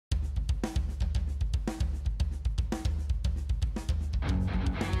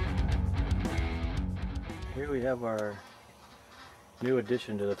Here we have our new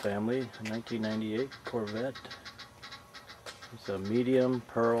addition to the family, a 1998 Corvette. It's a medium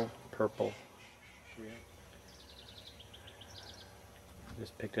pearl purple.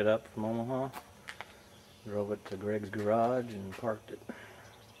 Just picked it up from Omaha, drove it to Greg's garage and parked it.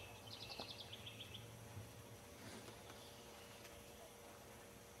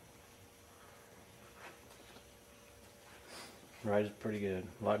 Rides pretty good,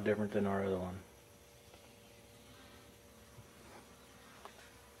 a lot different than our other one.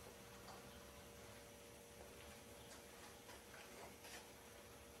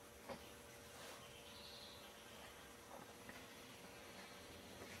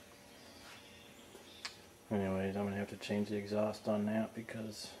 Anyways, I'm going to have to change the exhaust on that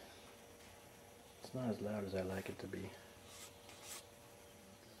because it's not as loud as I like it to be.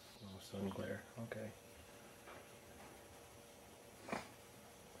 No sun glare, okay.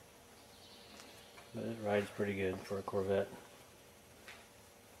 But it rides pretty good for a Corvette.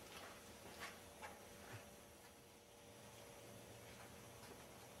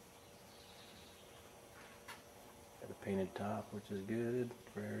 Got a painted top, which is good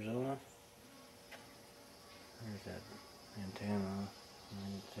for Arizona. There's that antenna. I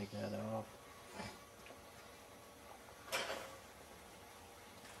need to take that off.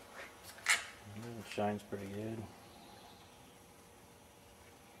 It shines pretty good.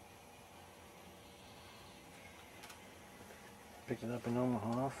 Picked it up in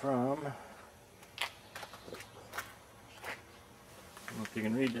Omaha from, I don't know if you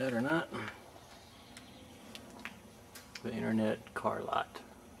can read that or not, the Internet Car Lot.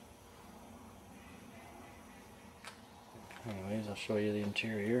 Anyways, I'll show you the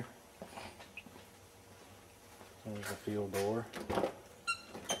interior. There's the field door.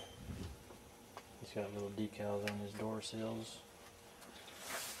 He's got little decals on his door sills,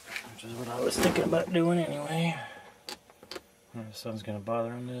 which is what I was thinking about doing anyway. The sun's gonna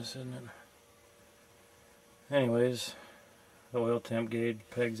bother on this, isn't it? Anyways, the oil temp gauge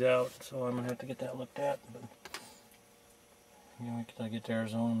pegs out, so I'm gonna have to get that looked at. But you know, I get to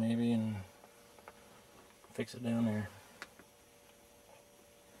Arizona maybe and fix it down there.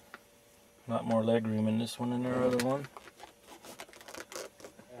 A lot more leg room in this one than our other one.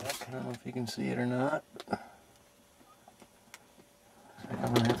 I don't know if you can see it or not.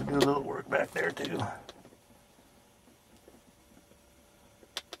 I'm gonna have to do a little work back there too.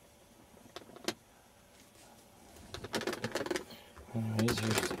 Anyways,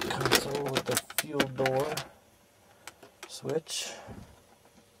 here's the console with the fuel door switch.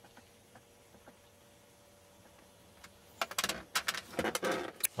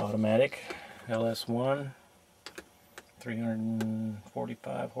 Automatic LS1,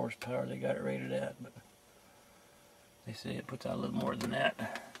 345 horsepower they got it rated at, but they say it puts out a little more than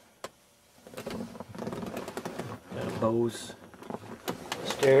that. Got a Bose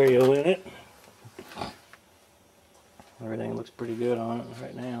stereo in it. Everything looks pretty good on it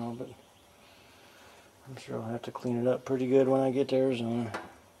right now, but I'm sure I'll have to clean it up pretty good when I get to Arizona.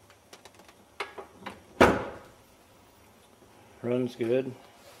 Runs good.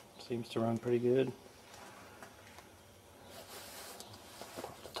 Seems to run pretty good.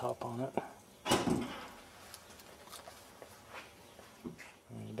 Pop the top on it.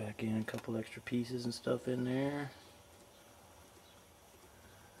 There's back in a couple extra pieces and stuff in there.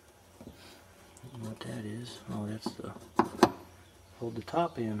 I don't know what that is. Oh, that's the hold the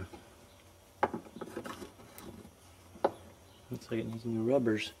top in. Looks like it needs new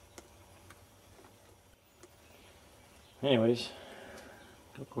rubbers. Anyways,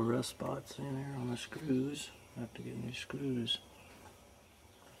 a couple of rust spots in there on the screws. I have to get new screws.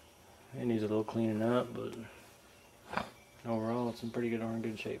 It needs a little cleaning up, but overall it's in pretty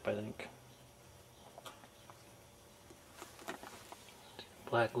good shape, I think.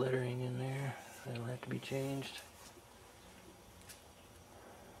 Black lettering in there. That'll have to be changed.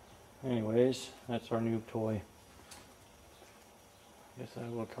 Anyways, that's our new toy. Guess I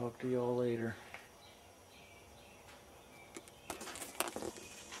will talk to y'all later.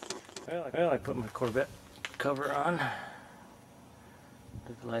 Well, I put my Corvette cover on.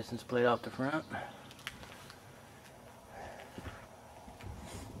 Took the license plate off the front.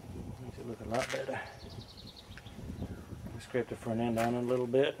 Makes it look a lot better. I scraped the front end on a little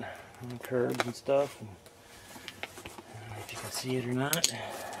bit on the curbs and stuff. I don't know if you can see it or not,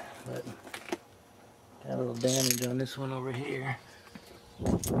 but got a little damage on this one over here.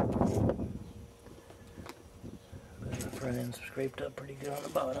 But the front end's scraped up pretty good on the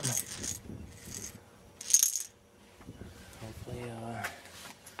bottom. Hopefully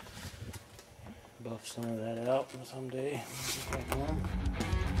buff some of that out someday when I get back home.